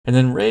And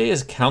then Ray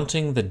is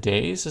counting the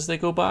days as they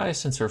go by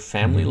since her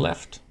family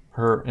left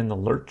her in the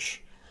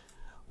lurch.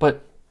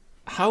 But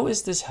how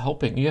is this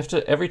helping? You have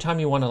to, every time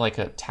you want to like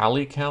a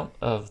tally count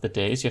of the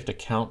days, you have to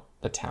count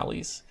the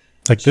tallies.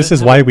 Like, this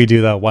is why we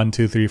do the 1,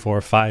 2, 3,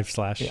 4, 5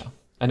 slash. Yeah.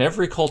 And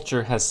every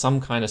culture has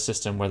some kind of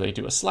system where they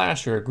do a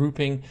slash or a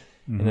grouping.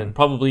 And then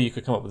probably you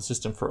could come up with a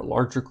system for a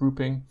larger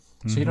grouping.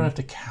 So you don't have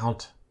to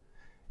count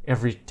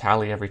every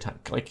tally every time.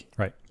 Like,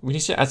 we need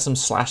to add some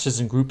slashes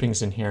and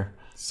groupings in here.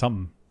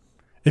 Something.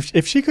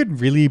 If she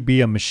could really be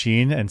a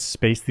machine and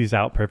space these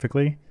out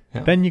perfectly,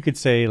 then you could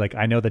say, like,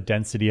 I know the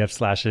density of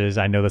slashes,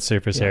 I know the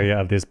surface area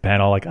of this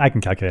panel, like, I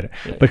can calculate it.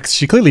 Yeah, but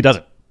she clearly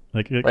doesn't.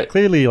 Like,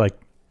 clearly, like,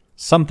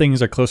 some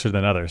things are closer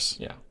than others.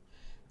 Yeah.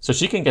 So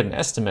she can get an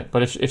estimate,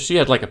 but if she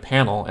had like a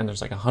panel and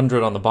there's like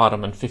 100 on the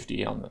bottom and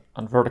 50 on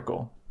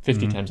vertical,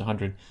 50 times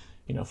 100,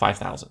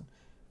 5,000.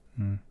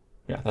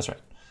 Yeah, that's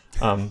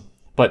right.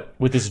 But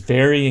with this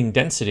varying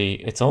density,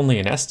 it's only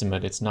an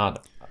estimate. It's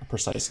not a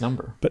precise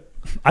number. But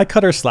I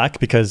cut her slack,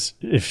 because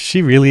if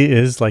she really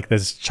is like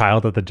this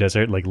child of the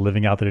desert, like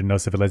living out there in no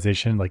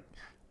civilization, like,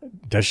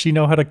 does she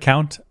know how to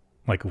count?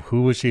 Like,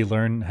 who would she have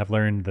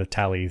learned the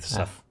tally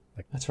stuff?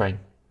 Like, that's right.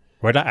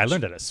 I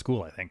learned it at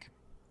school, I think.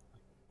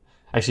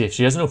 Actually, if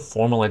she has no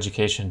formal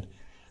education,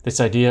 this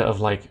idea of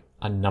like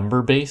a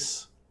number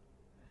base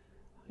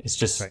is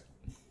just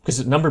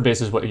because number base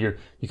is what you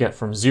get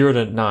from 0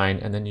 to 9,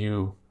 and then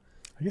you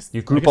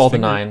group all the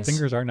nines.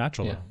 Fingers are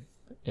natural.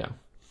 Yeah.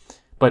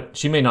 But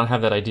she may not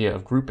have that idea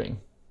of grouping.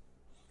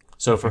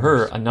 So for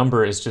her, a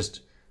number is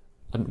just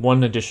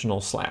one additional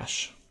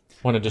slash,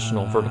 one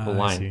additional vertical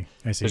line.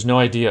 I see. There's no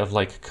idea of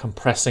like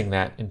compressing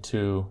that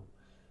into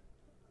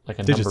like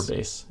a number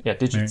base. Yeah,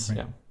 digits.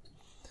 Right.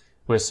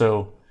 Yeah.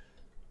 So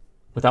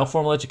without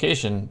formal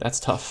education, that's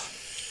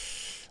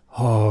tough.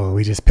 Oh,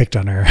 we just picked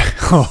on her.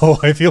 Oh,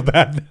 I feel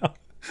bad now.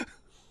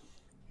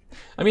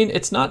 I mean,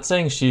 it's not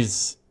saying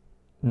she's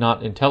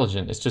not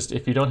intelligent. It's just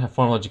if you don't have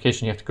formal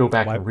education, you have to go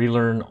back and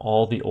relearn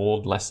all the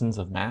old lessons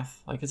of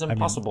math. Like, it's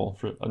impossible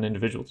for an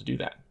individual to do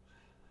that.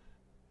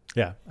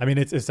 Yeah. I mean,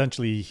 it's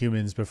essentially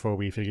humans before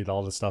we figured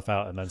all this stuff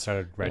out and then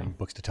started writing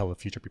books to tell the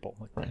future people.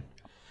 Like, right.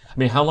 I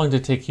mean, how long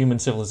did it take human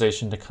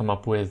civilization to come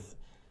up with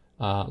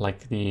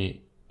like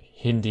the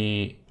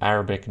Hindi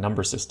Arabic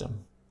number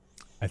system?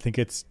 I think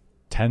it's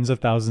tens of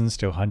thousands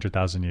to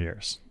 100,000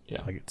 years.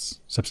 Yeah. Like, it's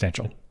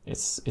substantial.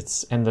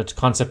 It's and the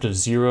concept of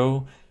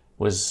zero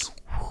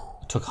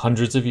took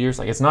hundreds of years.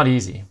 Like, it's not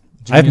easy.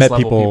 I've met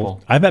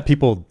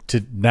people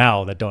to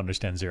now that don't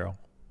understand zero.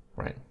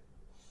 Right.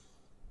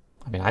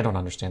 I mean, I don't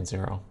understand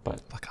zero, but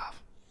fuck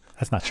off.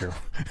 That's not true.